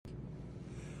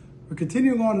We're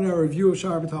continuing on in our review of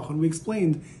Shiur B'tachon. We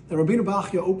explained that Rabbeinu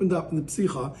Bachya opened up in the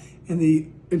Psicha in the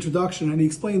introduction, and he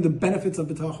explained the benefits of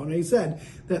B'tachon. And he said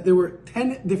that there were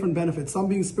 10 different benefits, some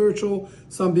being spiritual,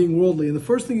 some being worldly. And the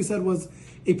first thing he said was,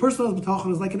 a person who has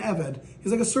B'tachon is like an Eved.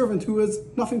 He's like a servant who has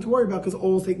nothing to worry about because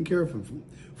all is taken care of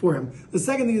for him. The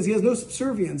second thing is he has no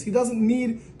subservience. He doesn't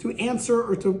need to answer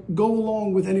or to go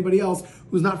along with anybody else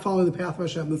who's not following the path of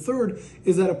Hashem. The third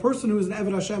is that a person who is an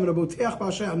Eved Hashem and a Boteach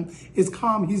Hashem is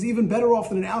calm. He's even better off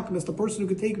than an alchemist, a person who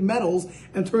could take metals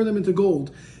and turn them into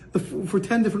gold. For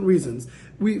 10 different reasons.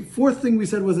 Fourth thing we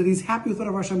said was that he's happy with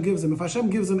whatever Hashem gives him. If Hashem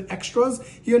gives him extras,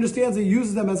 he understands he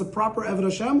uses them as a proper Eved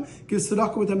Hashem, gives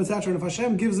tzedakah with them, etc. And if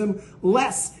Hashem gives him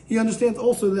less, he understands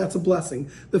also that that's a blessing.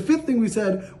 The fifth thing we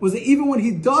said was that even when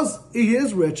he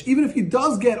is rich, even if he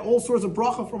does get all sorts of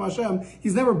bracha from Hashem,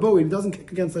 he's never bowed, he doesn't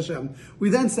kick against Hashem. We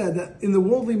then said that in the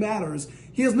worldly matters,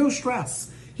 he has no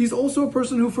stress. He's also a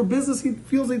person who, for business, he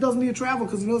feels he doesn't need to travel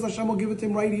because he knows Hashem will give it to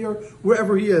him right here,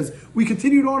 wherever he is. We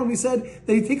continued on and we said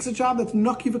that he takes a job that's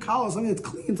naki v'kala, something that's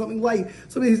clean, something light,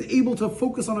 something he's able to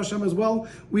focus on Hashem as well.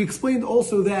 We explained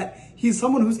also that he's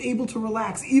someone who's able to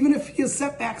relax. Even if he has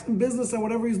setbacks in business and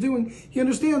whatever he's doing, he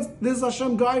understands this is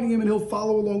Hashem guiding him and he'll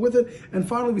follow along with it. And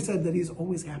finally, we said that he's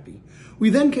always happy. We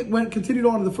then continued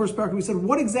on to the first paragraph. We said,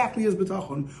 what exactly is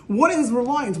B'tachon? What is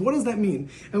reliance? What does that mean?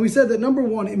 And we said that number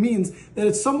one, it means that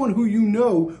it's someone who you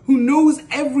know, who knows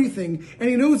everything, and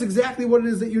he knows exactly what it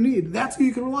is that you need. That's who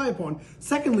you can rely upon.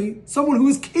 Secondly, someone who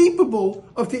is capable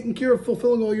of taking care of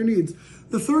fulfilling all your needs.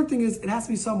 The third thing is, it has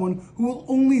to be someone who will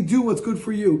only do what's good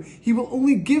for you. He will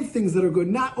only give things that are good,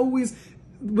 not always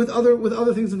with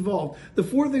other things involved. The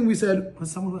fourth thing we said was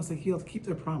someone who has to keep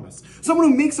their promise. Someone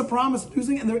who makes a promise of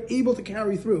using and they're able to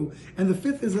carry through. And the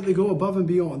fifth is that they go above and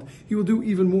beyond. He will do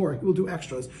even more. He will do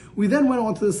extras. We then went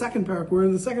on to the second paragraph.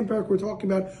 In the second paragraph, we're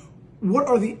talking about what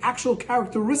are the actual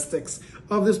characteristics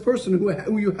of this person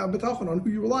who you have B'tachon on, who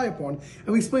you rely upon.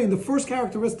 And we explained the first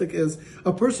characteristic is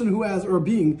a person who has, or a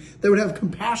being that would have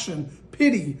compassion,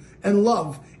 pity, and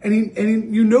love.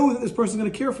 And you know that this person is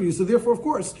going to care for you. So therefore, of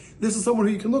course, this is someone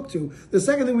who you can look to. The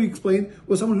second thing we explained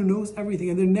was someone who knows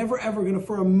everything, and they're never ever going to,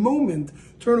 for a moment,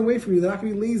 turn away from you. They're not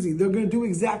going to be lazy. They're going to do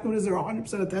exactly what it is. They're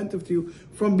 100% attentive to you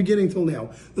from beginning till now.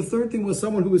 The third thing was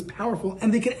someone who is powerful,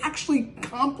 and they can actually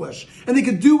accomplish, and they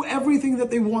can do everything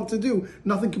that they want to do.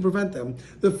 Nothing can prevent them.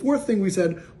 The fourth thing we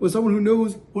said was someone who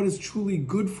knows what is truly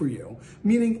good for you.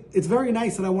 Meaning, it's very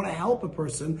nice that I want to help a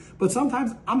person, but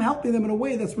sometimes I'm helping them in a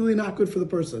way that's really not good for the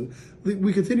person.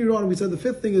 We continued on and we said the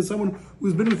fifth thing is someone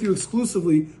who's been with you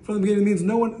exclusively from the beginning. It means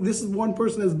no one, this is one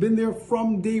person that's been there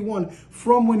from day one,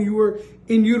 from when you were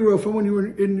in utero, from when you were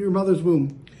in your mother's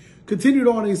womb. Continued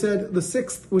on and he said the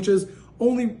sixth, which is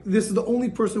this is the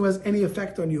only person who has any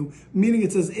effect on you. Meaning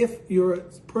it's as if you're a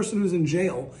person who's in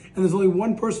jail and there's only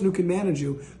one person who can manage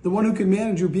you. The one who can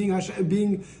manage you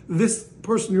being this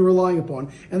person you're relying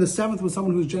upon. And the seventh was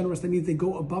someone who's generous. That means they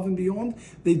go above and beyond.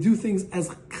 They do things as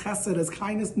chesed, as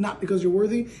kindness, not because you're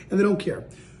worthy, and they don't care.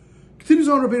 Continues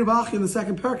on Rabbeinu Bachya in the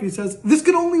second paragraph. He says, this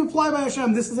can only apply by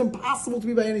Hashem. This is impossible to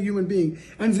be by any human being.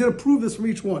 And he's going to prove this from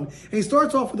each one. And he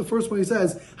starts off with the first one. He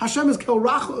says, Hashem is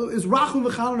Rachum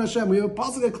v'chanan Hashem. We have a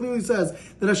passage that clearly says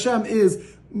that Hashem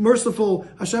is merciful,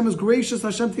 Hashem is gracious,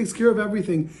 Hashem takes care of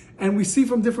everything. And we see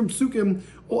from different psukim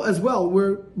as well,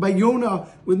 where by Yonah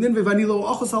with Ninveh, Vanilo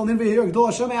Achosal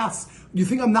Ninveh, Hashem asks, do you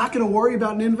think I'm not going to worry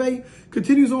about Ninveh?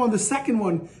 Continues on the second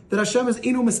one, that Hashem is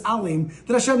Eno Misalim,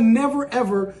 that Hashem never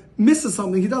ever misses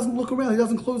something. He doesn't look around, he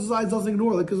doesn't close his eyes, doesn't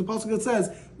ignore it. Because the pasuk that says,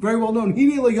 very well known,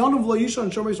 Hine le'yanav le'yishan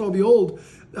Shomer Yisrael, behold,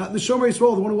 the Shomer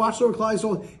Yisrael, the one who watches over Klal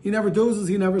Yisrael, he never dozes,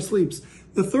 he never sleeps.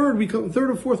 The third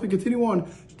and fourth, we continue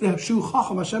on. Shu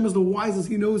Chacham, Hashem is the wisest,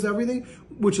 he knows everything,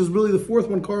 which is really the fourth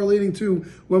one correlating to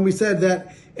when we said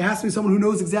that it has to be someone who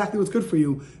knows exactly what's good for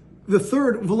you. The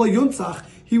third, V'lo Yuntzach,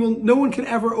 no one can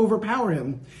ever overpower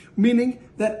him. Meaning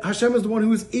that Hashem is the one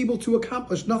who is able to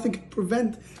accomplish. Nothing can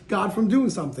prevent God from doing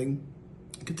something.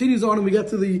 It continues on and we get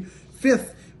to the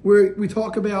fifth, where we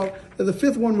talk about that the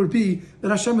fifth one would be that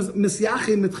Hashem is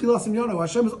Misyachim Mitchilas Imyano.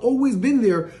 Hashem has always been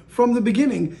there from the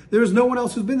beginning. There is no one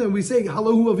else who's been there. We say,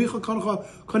 Halahu Avicha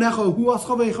Konecha, Hu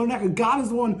Ascha Ve'Chonecha. God is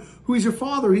the one who is your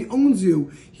father. He owns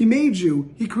you. He made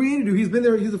you. He created you. He's been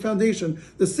there. He's the foundation.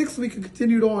 The sixth week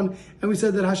continued on and we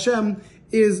said that Hashem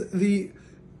is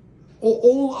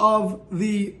all of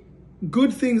the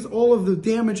good things, all of the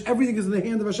damage, everything is in the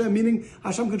hand of Hashem, meaning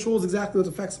Hashem controls exactly what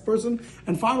affects the person.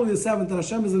 And finally, the seventh, that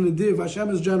Hashem is an adiv, Hashem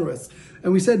is generous.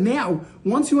 And we said now,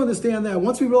 once you understand that,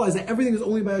 once we realize that everything is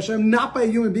only by Hashem, not by a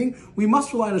human being, we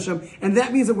must rely on Hashem. And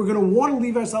that means that we're going to want to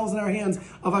leave ourselves in our hands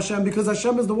of Hashem, because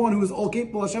Hashem is the one who is all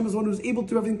capable, Hashem is the one who is able to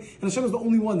do everything, and Hashem is the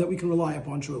only one that we can rely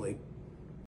upon truly.